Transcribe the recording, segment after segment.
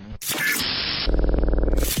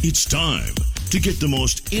It's time to get the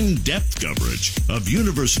most in-depth coverage of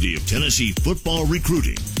University of Tennessee football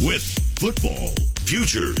recruiting with Football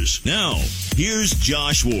Futures. Now, here's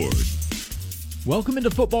Josh Ward. Welcome into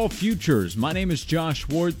Football Futures. My name is Josh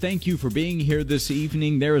Ward. Thank you for being here this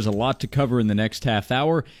evening. There is a lot to cover in the next half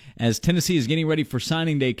hour as Tennessee is getting ready for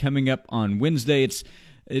signing day coming up on Wednesday.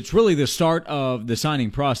 It's really the start of the signing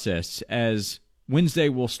process, as Wednesday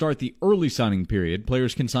will start the early signing period.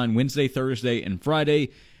 Players can sign Wednesday, Thursday, and Friday,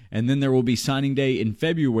 and then there will be signing day in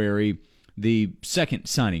February, the second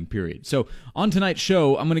signing period. So on tonight's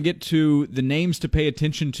show, I'm going to get to the names to pay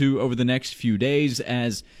attention to over the next few days,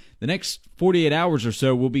 as the next 48 hours or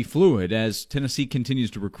so will be fluid as Tennessee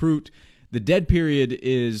continues to recruit. The dead period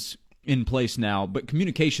is in place now, but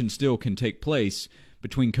communication still can take place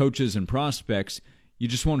between coaches and prospects. You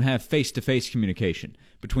just won't have face-to-face communication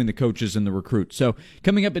between the coaches and the recruits. So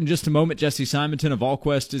coming up in just a moment, Jesse Simonton of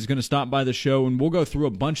VolQuest is going to stop by the show, and we'll go through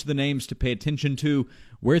a bunch of the names to pay attention to,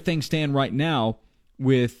 where things stand right now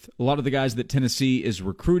with a lot of the guys that Tennessee is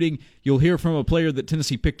recruiting. You'll hear from a player that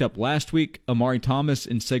Tennessee picked up last week, Amari Thomas,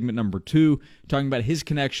 in segment number 2, talking about his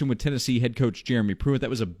connection with Tennessee head coach Jeremy Pruitt. That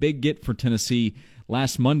was a big get for Tennessee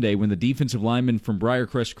last Monday when the defensive lineman from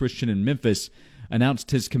Briarcrest Christian in Memphis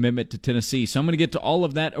announced his commitment to Tennessee. So I'm going to get to all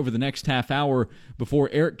of that over the next half hour before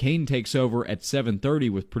Eric Kane takes over at 7:30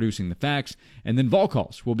 with Producing the Facts. And then Vol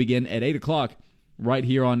Calls will begin at 8 o'clock right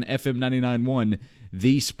here on FM 99.1,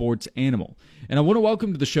 The Sports Animal. And I want to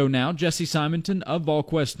welcome to the show now Jesse Simonton of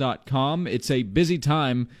VolQuest.com. It's a busy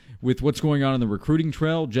time with what's going on in the recruiting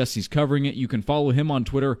trail. Jesse's covering it. You can follow him on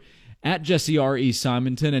Twitter at Jesse R.E.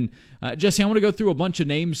 Simonton. And Jesse, I want to go through a bunch of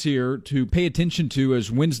names here to pay attention to as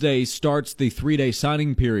Wednesday starts the 3-day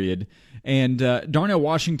signing period. And Darnell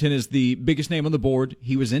Washington is the biggest name on the board.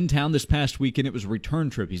 He was in town this past weekend. It was a return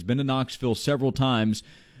trip. He's been to Knoxville several times.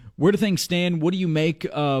 Where do things stand? What do you make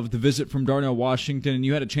of the visit from Darnell Washington? And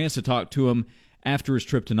you had a chance to talk to him after his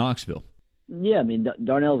trip to Knoxville. Yeah, I mean,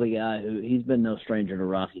 Darnell's a guy who he's been no stranger to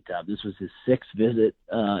Rocky Top. This was his 6th visit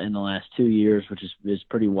in the last 2 years, which is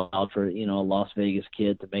pretty wild for, a Las Vegas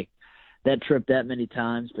kid to make that trip that many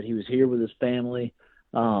times. But he was here with his family,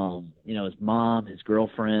 his mom, his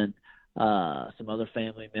girlfriend, some other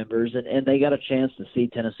family members, and they got a chance to see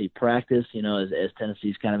Tennessee practice, as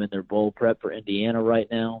Tennessee's kind of in their bowl prep for Indiana right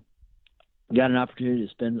now. Got an opportunity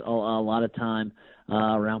to spend a lot of time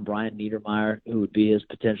around Brian Niedermeyer, who would be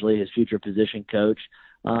potentially his future position coach,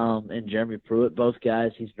 and Jeremy Pruitt. Both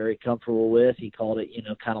guys he's very comfortable with. He called it,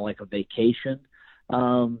 kind of like a vacation.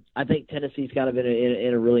 I think Tennessee's kind of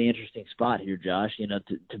in a really interesting spot here, Josh.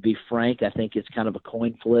 To be frank, I think it's kind of a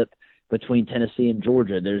coin flip between Tennessee and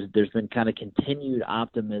Georgia. There's been kind of continued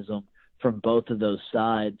optimism from both of those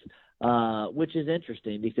sides, which is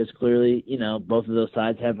interesting because clearly, both of those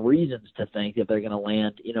sides have reasons to think that they're going to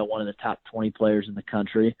land, one of the top 20 players in the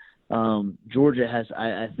country. Georgia has,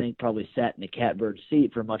 I think, probably sat in the catbird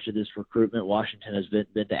seat for much of this recruitment. Washington has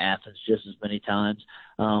been to Athens just as many times,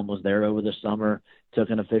 was there over the summer, took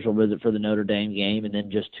an official visit for the Notre Dame game, and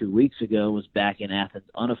then just 2 weeks ago was back in Athens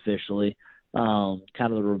unofficially. Kind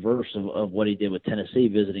of the reverse of what he did with Tennessee,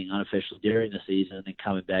 visiting unofficially during the season and then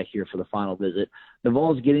coming back here for the final visit. The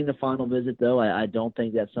Vols getting the final visit, though, I don't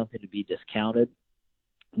think that's something to be discounted,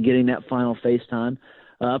 getting that final face time.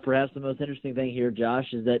 Perhaps the most interesting thing here,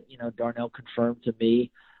 Josh, is that, Darnell confirmed to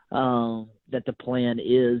me that the plan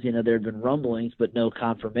is, there have been rumblings but no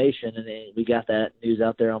confirmation, and we got that news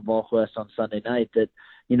out there on VolQuest on Sunday night that,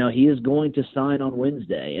 he is going to sign on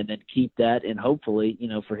Wednesday and then keep that, and hopefully,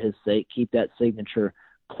 for his sake, keep that signature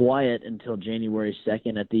quiet until January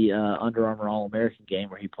 2nd at the Under Armour All-American game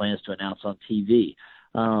where he plans to announce on TV.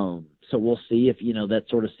 So we'll see if, that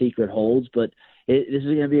sort of secret holds, but this is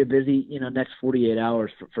going to be a busy, next 48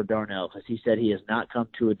 hours for Darnell, because he said he has not come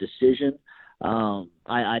to a decision.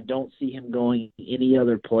 I don't see him going any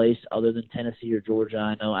other place other than Tennessee or Georgia.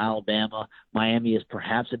 I know Alabama, Miami is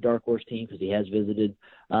perhaps a dark horse team because he has visited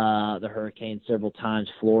the Hurricanes several times.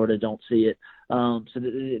 Florida, don't see it. So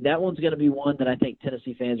that one's going to be one that I think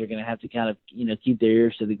Tennessee fans are going to have to kind of, keep their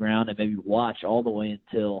ears to the ground and maybe watch all the way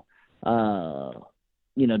until, that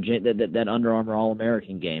Under Armour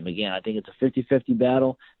All-American game. Again, I think it's a 50-50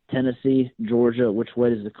 battle. Tennessee, Georgia, which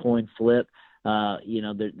way does the coin flip?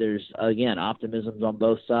 There's, again, optimisms on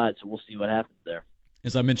both sides, so we'll see what happens there.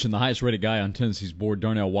 As I mentioned, the highest-rated guy on Tennessee's board,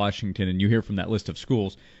 Darnell Washington, and you hear from that list of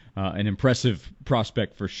schools, an impressive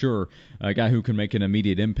prospect for sure, a guy who can make an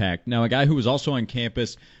immediate impact. Now, a guy who was also on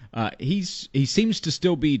campus, he seems to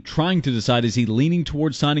still be trying to decide, is he leaning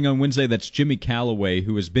towards signing on Wednesday? That's Jimmy Callaway,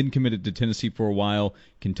 who has been committed to Tennessee for a while.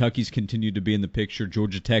 Kentucky's continued to be in the picture.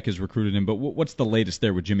 Georgia Tech has recruited him. But what's the latest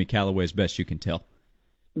there with Jimmy Callaway, as best you can tell?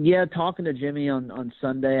 Yeah, talking to Jimmy on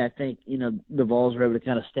Sunday, I think, the Vols were able to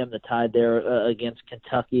kind of stem the tide there against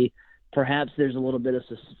Kentucky. Perhaps there's a little bit of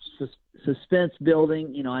suspense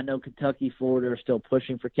building. I know Kentucky, Florida are still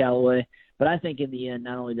pushing for Callaway, but I think in the end,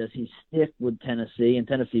 not only does he stick with Tennessee, and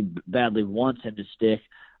Tennessee badly wants him to stick,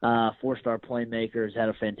 four-star playmaker, has had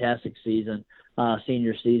a fantastic season,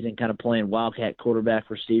 senior season, kind of playing Wildcat quarterback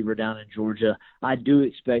receiver down in Georgia. I do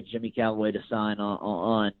expect Jimmy Callaway to sign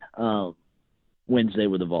on Wednesday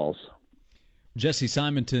with the Vols. Jesse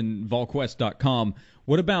Simonton, VolQuest.com.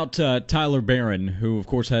 What about Tyler Barron, who, of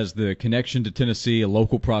course, has the connection to Tennessee, a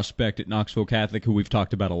local prospect at Knoxville Catholic, who we've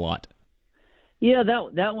talked about a lot? Yeah,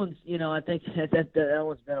 that one's, I think that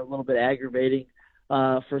one's been a little bit aggravating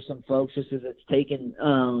for some folks just because it's taken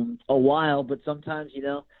a while. But sometimes,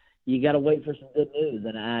 you got to wait for some good news.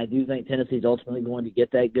 And I do think Tennessee's ultimately going to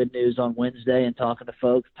get that good news on Wednesday. And talking to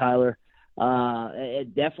folks, Tyler,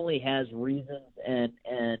 it definitely has reasons and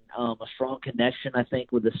a strong connection, I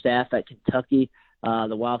think, with the staff at Kentucky.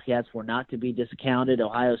 The Wildcats were not to be discounted.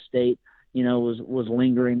 Ohio State, was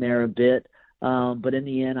lingering there a bit. But in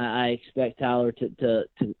the end, I expect Tyler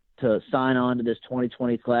to sign on to this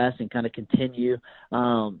 2020 class and kind of continue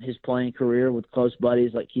his playing career with close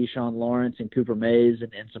buddies like Keyshawn Lawrence and Cooper Mays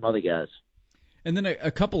and some other guys. And then a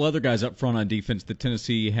couple other guys up front on defense that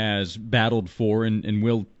Tennessee has battled for and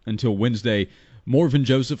will until Wednesday. Morvan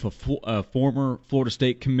Joseph, a former Florida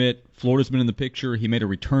State commit. Florida's been in the picture. He made a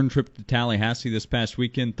return trip to Tallahassee this past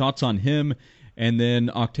weekend. Thoughts on him? And then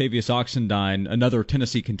Octavius Oxendine, another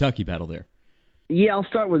Tennessee-Kentucky battle there. Yeah, I'll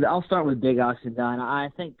start with Big Oxendine. I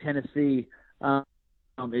think Tennessee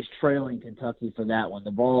is trailing Kentucky for that one.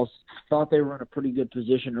 The Vols thought they were in a pretty good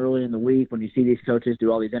position early in the week when you see these coaches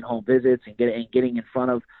do all these in-home visits and getting in front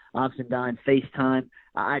of Oxendine FaceTime.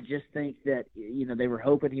 I just think that they were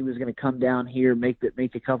hoping he was going to come down here, make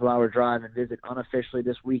the couple-hour drive and visit unofficially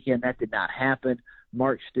this weekend. That did not happen.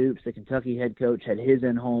 Mark Stoops, the Kentucky head coach, had his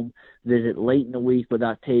in-home visit late in the week with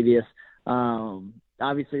Octavius.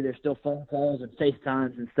 Obviously, there's still phone calls and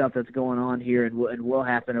FaceTimes and stuff that's going on here, and will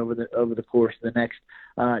happen over the course of the next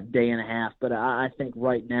day and a half. But I think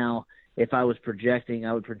right now, if I was projecting,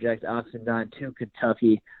 I would project Oxendine to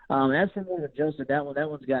Kentucky. As for Morgan Joseph, that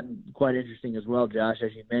one's gotten quite interesting as well, Josh.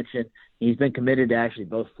 As you mentioned, he's been committed to actually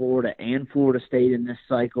both Florida and Florida State in this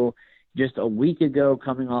cycle. Just a week ago,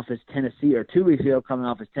 coming off his Tennessee, or 2 weeks ago, coming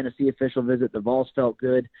off his Tennessee official visit, the Vols felt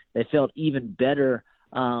good. They felt even better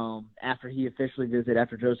after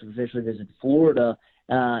Joseph officially visited Florida,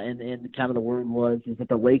 and kind of the word was is that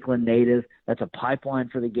the Lakeland native, that's a pipeline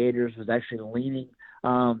for the Gators, was actually leaning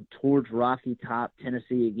towards Rocky Top,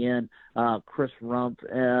 Tennessee again. Chris Rump,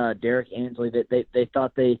 Derek Ansley, that they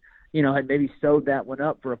thought they had maybe sewed that one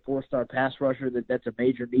up for a 4-star pass rusher. That's a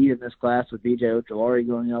major need in this class with B.J. Ojolari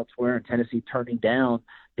going elsewhere and Tennessee turning down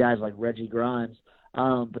guys like Reggie Grimes.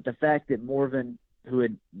 But the fact that Morvan, who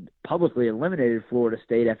had publicly eliminated Florida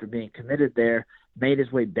State after being committed there, made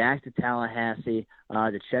his way back to Tallahassee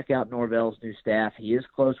to check out Norvell's new staff. He is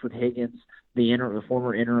close with Higgins, the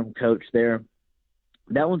former interim coach there.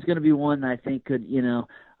 That one's going to be one that I think could,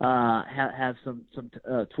 have some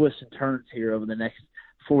twists and turns here over the next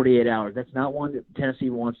 48 hours. That's not one that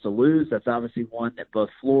Tennessee wants to lose. That's obviously one that both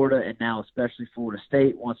Florida and now especially Florida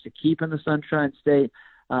State wants to keep in the Sunshine State.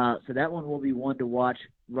 So that one will be one to watch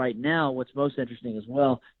right now. What's most interesting as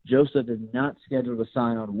well, Joseph is not scheduled to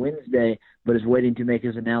sign on Wednesday, but is waiting to make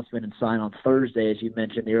his announcement and sign on Thursday. As you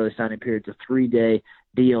mentioned, the early signing period is a 3-day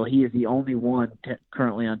deal. He is the only one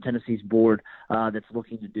currently on Tennessee's board that's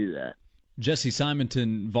looking to do that. Jesse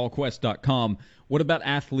Simonton, VolQuest.com. What about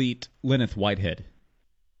athlete Lenneth Whitehead?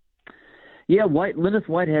 Yeah, Lenneth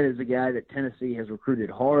Whitehead is a guy that Tennessee has recruited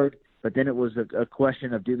hard. But then it was a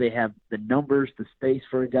question of, do they have the numbers, the space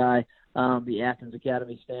for a guy, the Athens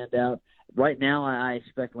Academy standout? Right now, I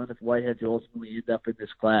expect Lenneth Whitehead to ultimately end up in this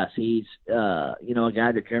class. He's, a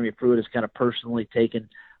guy that Jeremy Pruitt has kind of personally taken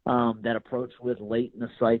that approach with late in the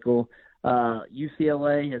cycle.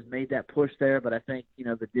 UCLA has made that push there, but I think,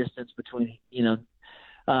 the distance between,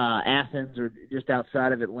 Athens or just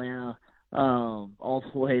outside of Atlanta, all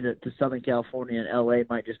the way to Southern California and LA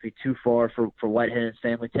might just be too far for Whitehead and his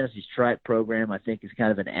family. Tennessee's track program, I think, is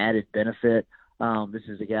kind of an added benefit. This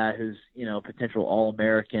is a guy who's, potential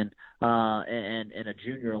All-American and a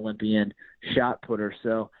junior Olympian shot putter.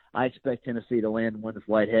 So I expect Tennessee to land one with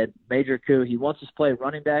Whitehead. Major coup, he wants to play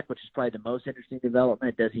running back, which is probably the most interesting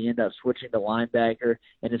development. Does he end up switching to linebacker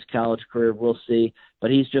in his college career? We'll see.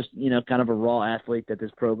 But he's just, kind of a raw athlete that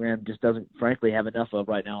this program just doesn't, frankly, have enough of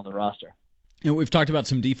right now on the roster. We've talked about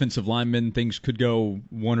some defensive linemen. Things could go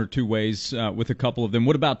one or two ways with a couple of them.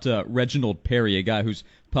 What about Reginald Perry, a guy who's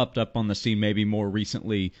popped up on the scene maybe more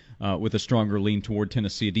recently with a stronger lean toward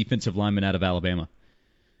Tennessee, a defensive lineman out of Alabama?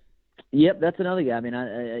 Yep, that's another guy. I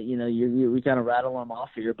mean, we kind of rattle them off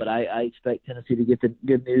here, but I expect Tennessee to get the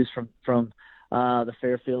good news from the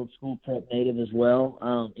Fairfield School Prep native as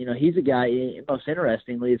well. He's a guy. Most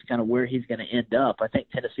interestingly, is kind of where he's going to end up. I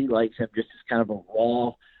think Tennessee likes him just as kind of a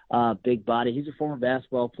raw. Big body. He's a former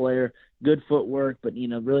basketball player, good footwork, but,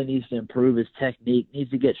 really needs to improve his technique,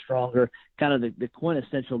 needs to get stronger, kind of the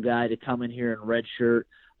quintessential guy to come in here in red shirt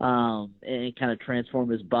and kind of transform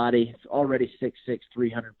his body. He's already 6'6",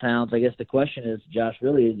 300 pounds. I guess the question is, Josh,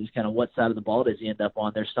 really is just kind of what side of the ball does he end up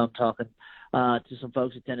on? There's some talking to some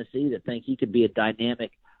folks at Tennessee that think he could be a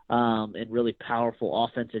dynamic and really powerful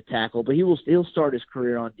offensive tackle, but he'll start his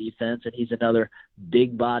career on defense, and he's another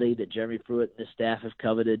big body that Jeremy Pruitt and his staff have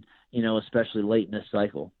coveted, especially late in this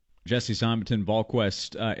cycle. Jesse Simonton,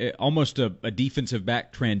 VolQuest, almost a defensive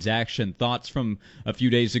back transaction. Thoughts from a few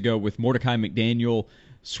days ago with Mordecai McDaniel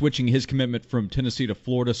switching his commitment from Tennessee to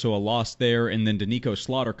Florida, so a loss there, and then Danico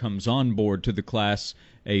Slaughter comes on board to the class,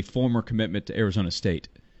 a former commitment to Arizona State.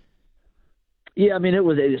 Yeah, I mean,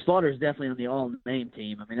 Slaughter's definitely on the all-name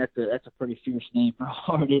team. I mean, that's a pretty fierce name for a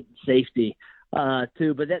hard-hitting safety,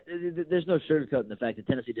 too. But there's no sugarcoating the fact that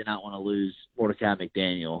Tennessee did not want to lose Mordecai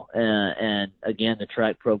McDaniel. And again, the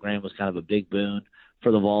track program was kind of a big boon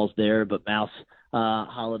for the Vols there. But Mouse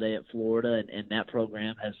Holiday at Florida, and that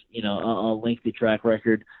program has, a lengthy track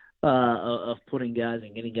record of putting guys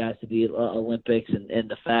and getting guys to the Olympics. And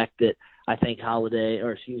the fact that I think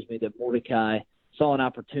that Mordecai saw an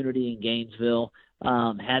opportunity in Gainesville,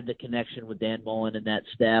 had the connection with Dan Mullen and that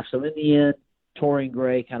staff. So in the end, Torian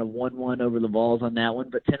Gray kind of 1-1 over the Vols on that one,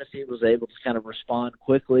 but Tennessee was able to kind of respond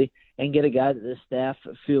quickly and get a guy that this staff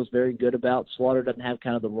feels very good about. Slaughter doesn't have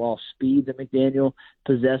kind of the raw speed that McDaniel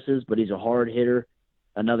possesses, but he's a hard hitter.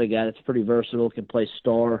 Another guy that's pretty versatile, can play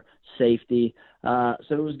star, safety. So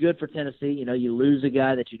it was good for Tennessee. You lose a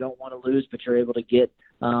guy that you don't want to lose, but you're able to get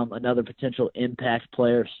another potential impact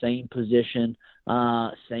player, same position,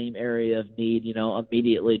 same area of need,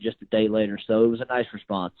 immediately just a day later. So it was a nice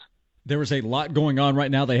response. There is a lot going on right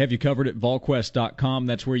now. They have you covered at volquest.com.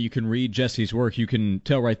 That's where you can read Jesse's work. You can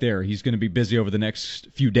tell right there he's going to be busy over the next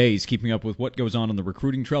few days keeping up with what goes on the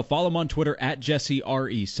recruiting trail. Follow him on Twitter at Jesse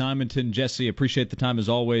R.E. Simonton. Jesse, appreciate the time as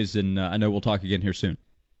always, and I know we'll talk again here soon.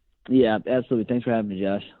 Yeah, absolutely. Thanks for having me,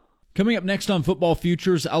 Josh. Coming up next on Football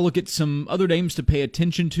Futures, I'll look at some other names to pay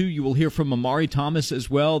attention to. You will hear from Amari Thomas as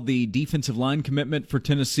well, the defensive line commitment for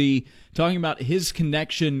Tennessee, talking about his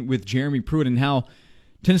connection with Jeremy Pruitt and how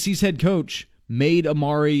Tennessee's head coach made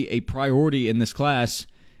Amari a priority in this class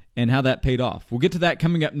and how that paid off. We'll get to that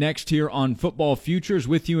coming up next here on Football Futures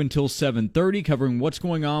with you until 7:30, covering what's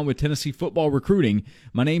going on with Tennessee football recruiting.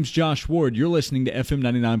 My name's Josh Ward. You're listening to FM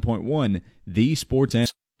 99.1, the Sports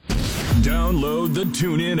Animal. Download the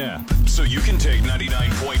TuneIn app so you can take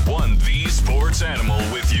 99.1 The Sports Animal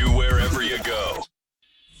with you wherever you go.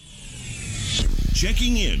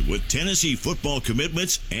 Checking in with Tennessee football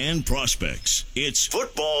commitments and prospects. It's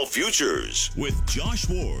Football Futures with Josh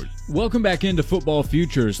Ward. Welcome back into Football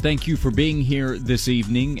Futures. Thank you for being here this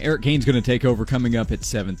evening. Eric Kane's going to take over coming up at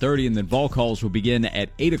 7:30, and then Vol Calls will begin at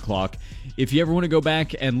 8 o'clock. If you ever want to go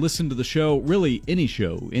back and listen to the show, really any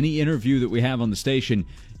show, any interview that we have on the station,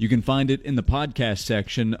 you can find it in the podcast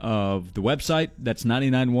section of the website. That's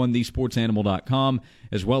 991thesportsanimal.com,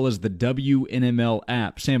 as well as the WNML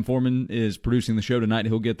app. Sam Foreman is producing the show tonight.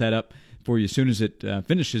 He'll get that up for you as soon as it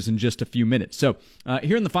finishes in just a few minutes. So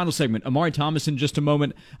here in the final segment, Amari Thomas in just a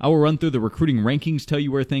moment. I will run through the recruiting rankings, tell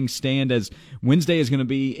you where things stand, as Wednesday is going to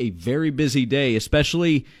be a very busy day,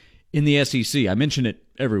 especially in the SEC. I mention it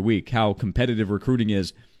every week, how competitive recruiting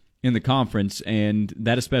is in the conference, and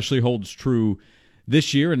that especially holds true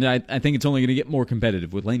this year, and I think it's only going to get more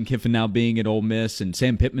competitive with Lane Kiffin now being at Ole Miss, and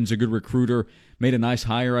Sam Pittman's a good recruiter. Made a nice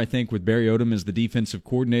hire, I think, with Barry Odom as the defensive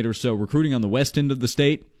coordinator. So recruiting on the west end of the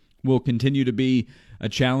state will continue to be a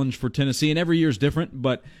challenge for Tennessee, and every year is different.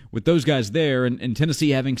 But with those guys there, and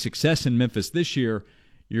Tennessee having success in Memphis this year,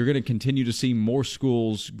 you're going to continue to see more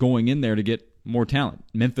schools going in there to get more talent.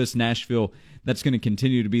 Memphis, Nashville, that's going to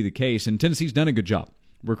continue to be the case, and Tennessee's done a good job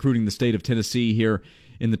recruiting the state of Tennessee here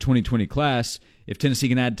in the 2020 class. If Tennessee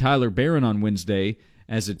can add Tyler Barron on Wednesday,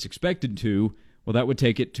 as it's expected to, well, that would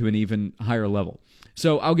take it to an even higher level.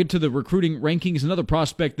 So I'll get to the recruiting rankings. Another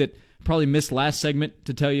prospect that probably missed last segment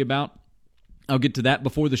to tell you about. I'll get to that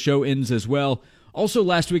before the show ends as well. Also,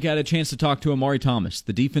 last week I had a chance to talk to Amari Thomas,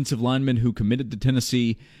 the defensive lineman who committed to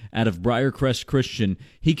Tennessee out of Briarcrest Christian.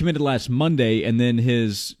 He committed last Monday, and then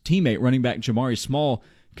his teammate, running back Jamari Small,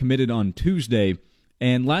 committed on Tuesday.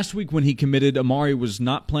 And last week when he committed, Amari was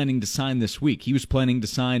not planning to sign this week. He was planning to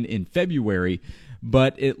sign in February,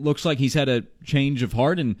 but it looks like he's had a change of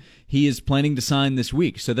heart, and he is planning to sign this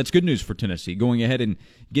week. So that's good news for Tennessee, going ahead and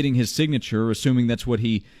getting his signature, assuming that's what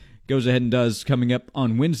he goes ahead and does coming up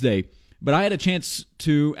on Wednesday. But I had a chance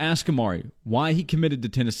to ask Amari why he committed to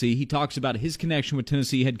Tennessee. He talks about his connection with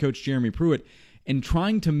Tennessee head coach Jeremy Pruitt and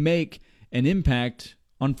trying to make an impact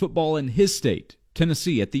on football in his state,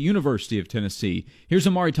 Tennessee, at the University of Tennessee. Here's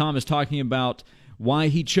Amari Thomas talking about why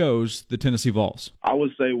he chose the Tennessee Vols. I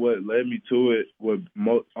would say what led me to it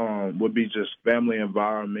would be just family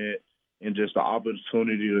environment and just the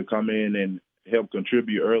opportunity to come in and help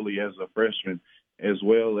contribute early as a freshman, as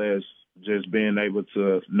well as just being able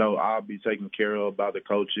to know I'll be taken care of by the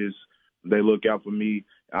coaches. They look out for me.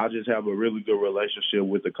 I just have a really good relationship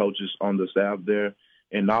with the coaches on the staff there.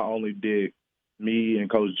 And not only did me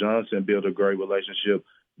and Coach Johnson build a great relationship,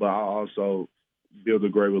 but I also built a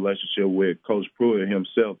great relationship with Coach Pruitt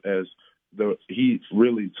himself, as he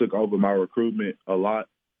really took over my recruitment a lot,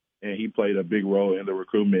 and he played a big role in the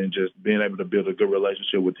recruitment, and just being able to build a good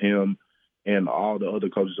relationship with him and all the other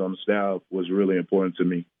coaches on the staff was really important to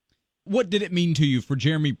me. What did it mean to you for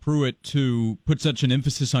Jeremy Pruitt to put such an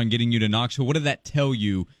emphasis on getting you to Knoxville? What did that tell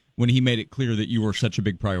you when he made it clear that you were such a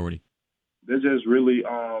big priority? That just really,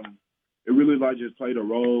 it really just played a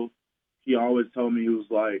role. He always told me, he was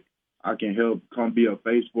like, I can help come be a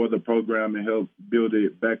face for the program and help build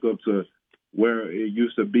it back up to where it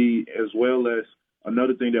used to be, as well as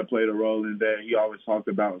another thing that played a role in that he always talked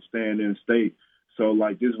about staying in state. So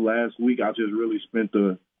this last week, I just really spent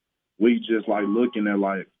the week just looking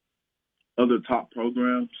at other top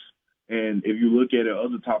programs. And if you look at it,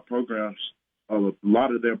 other top programs, a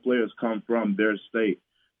lot of their players come from their state.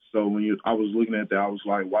 So I was looking at that, I was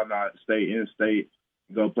like, why not stay in state,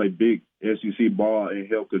 go play big SEC ball and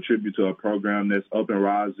help contribute to a program that's up and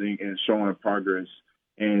rising and showing progress.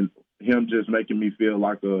 And him just making me feel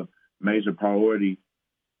like a major priority,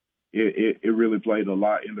 it really played a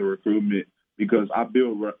lot in the recruitment, because I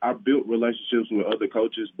built relationships with other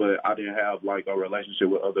coaches, but I didn't have a relationship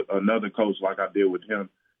with another coach like I did with him,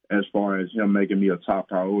 as far as him making me a top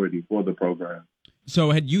priority for the program.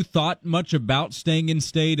 So had you thought much about staying in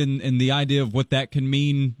state and the idea of what that can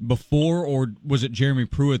mean before, or was it Jeremy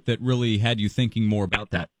Pruitt that really had you thinking more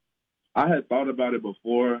about that? I had thought about it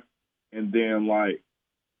before, and then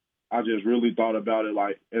I just really thought about it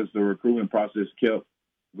as the recruiting process kept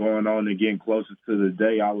going on and getting closer to the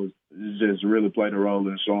day. Just really played a role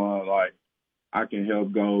in showing I can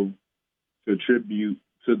help go contribute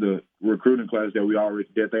to the recruiting class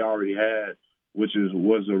that they already had, which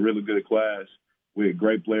was a really good class with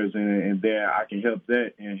great players in it, and then I can help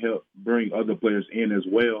that and help bring other players in as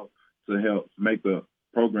well to help make the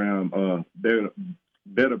program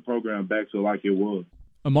better program back to like it was.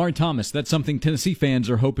 Amari Thomas, that's something Tennessee fans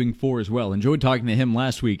are hoping for as well. Enjoyed talking to him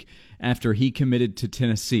last week after he committed to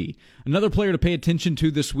Tennessee. Another player to pay attention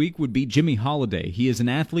to this week would be Jimmy Holiday. He is an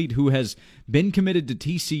athlete who has been committed to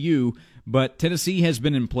TCU, but Tennessee has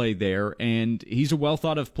been in play there, and he's a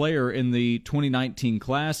well-thought-of player in the 2019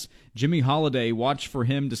 class. Jimmy Holiday, watch for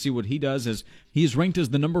him to see what he does, as he is ranked as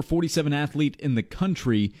the number 47 athlete in the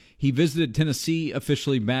country. He visited Tennessee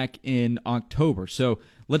officially back in October. So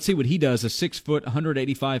let's see what he does, a 6-foot,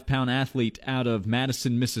 185-pound athlete out of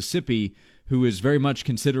Madison, Mississippi, who is very much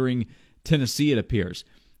considering Tennessee, it appears.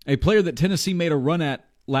 A player that Tennessee made a run at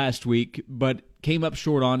last week but came up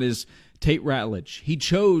short on is Tate Ratledge. He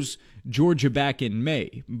chose Georgia back in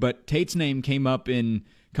May, but Tate's name came up in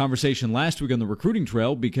conversation last week on the recruiting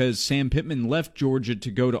trail because Sam Pittman left Georgia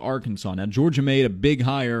to go to Arkansas. Now, Georgia made a big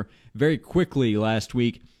hire very quickly last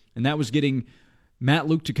week, and that was getting Matt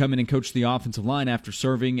Luke to come in and coach the offensive line after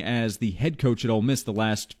serving as the head coach at Ole Miss the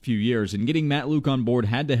last few years. And getting Matt Luke on board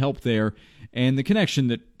had to help there, and the connection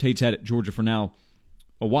that Tate's had at Georgia for now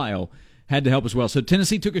a while had to help as well. So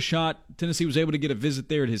Tennessee took a shot. Tennessee was able to get a visit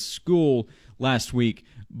there at his school last week,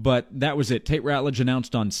 but that was it. Tate Ratledge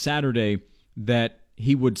announced on Saturday that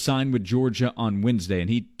he would sign with Georgia on Wednesday, and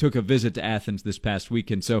he took a visit to Athens this past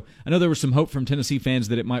weekend. So I know there was some hope from Tennessee fans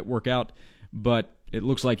that it might work out, but it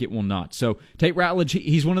looks like it will not. So Tate Ratledge,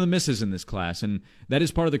 he's one of the misses in this class, and that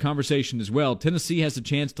is part of the conversation as well. Tennessee has a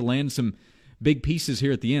chance to land some big pieces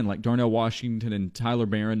here at the end, like Darnell Washington and Tyler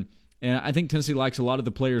Barron. And I think Tennessee likes a lot of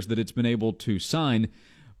the players that it's been able to sign,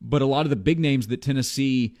 but a lot of the big names that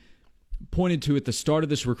Tennessee pointed to at the start of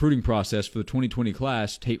this recruiting process for the 2020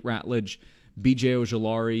 class, Tate Ratledge, B.J.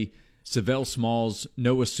 Ojolari, Savell Smalls,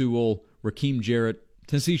 Noah Sewell, Rakeem Jarrett.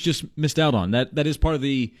 Tennessee's just missed out on. That is part of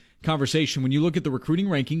the conversation. When you look at the recruiting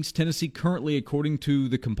rankings, Tennessee currently, according to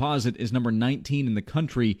the composite, is number 19 in the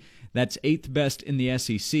country. That's 8th best in the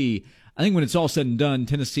SEC. I think when it's all said and done,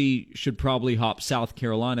 Tennessee should probably hop South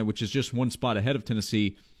Carolina, which is just one spot ahead of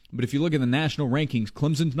Tennessee. But if you look at the national rankings,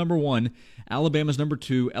 Clemson's number 1, Alabama's number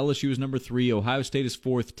 2, LSU is number 3, Ohio State is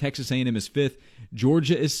 4th, Texas A&M is 5th,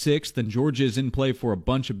 Georgia is 6th, and Georgia is in play for a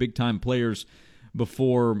bunch of big-time players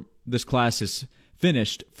before this class is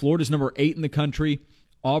finished. Florida's number 8 in the country,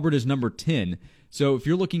 Auburn is number 10. So if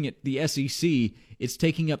you're looking at the SEC, it's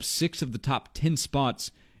taking up 6 of the top 10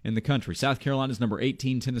 spots in the country. South Carolina's number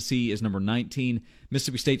 18, Tennessee is number 19,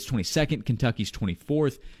 Mississippi State's 22nd, Kentucky's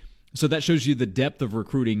 24th. So that shows you the depth of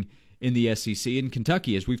recruiting in the SEC. And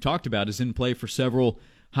Kentucky, as we've talked about, is in play for several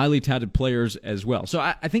highly touted players as well. So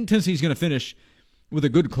I think Tennessee's going to finish with a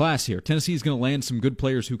good class here. Tennessee's going to land some good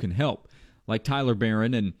players who can help, like Tyler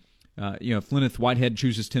Barron. And, Flyneth Whitehead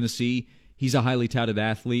chooses Tennessee. He's a highly touted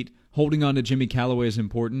athlete. Holding on to Jimmy Callaway is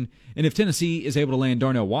important. And if Tennessee is able to land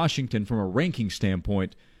Darnell Washington from a ranking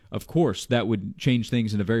standpoint, of course, that would change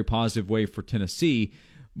things in a very positive way for Tennessee.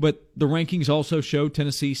 But the rankings also show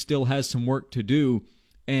Tennessee still has some work to do,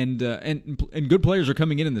 and good players are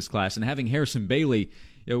coming in this class. And having Harrison Bailey,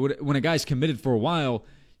 when a guy's committed for a while,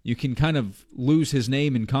 you can kind of lose his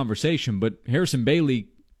name in conversation. But Harrison Bailey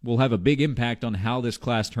will have a big impact on how this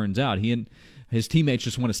class turns out. He and his teammates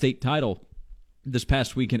just won a state title this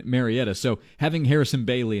past weekend at Marietta. So having Harrison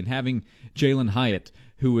Bailey and having Jalen Hyatt,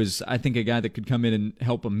 who is, I think, a guy that could come in and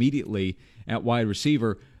help immediately at wide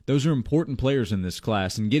receiver, those are important players in this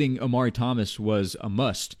class. And getting Omari Thomas was a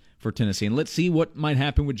must for Tennessee. And let's see what might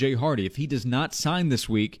happen with Jay Hardy. If he does not sign this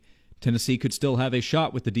week, Tennessee could still have a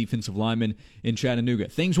shot with the defensive lineman in Chattanooga.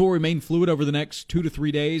 Things will remain fluid over the next 2 to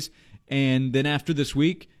 3 days. And then after this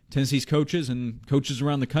week, Tennessee's coaches and coaches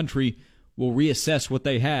around the country will reassess what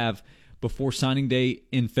they have before signing day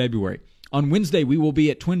in February. On Wednesday, we will be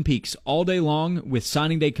at Twin Peaks all day long with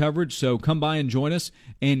signing day coverage, so come by and join us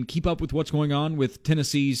and keep up with what's going on with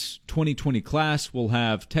Tennessee's 2020 class. We'll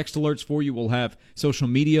have text alerts for you. We'll have social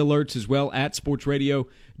media alerts as well at Sports Radio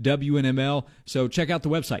WNML. So check out the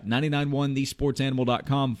website,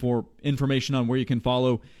 991thesportsanimal.com, for information on where you can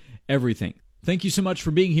follow everything. Thank you so much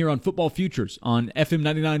for being here on Football Futures on FM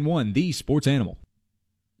 99.1, The Sports Animal.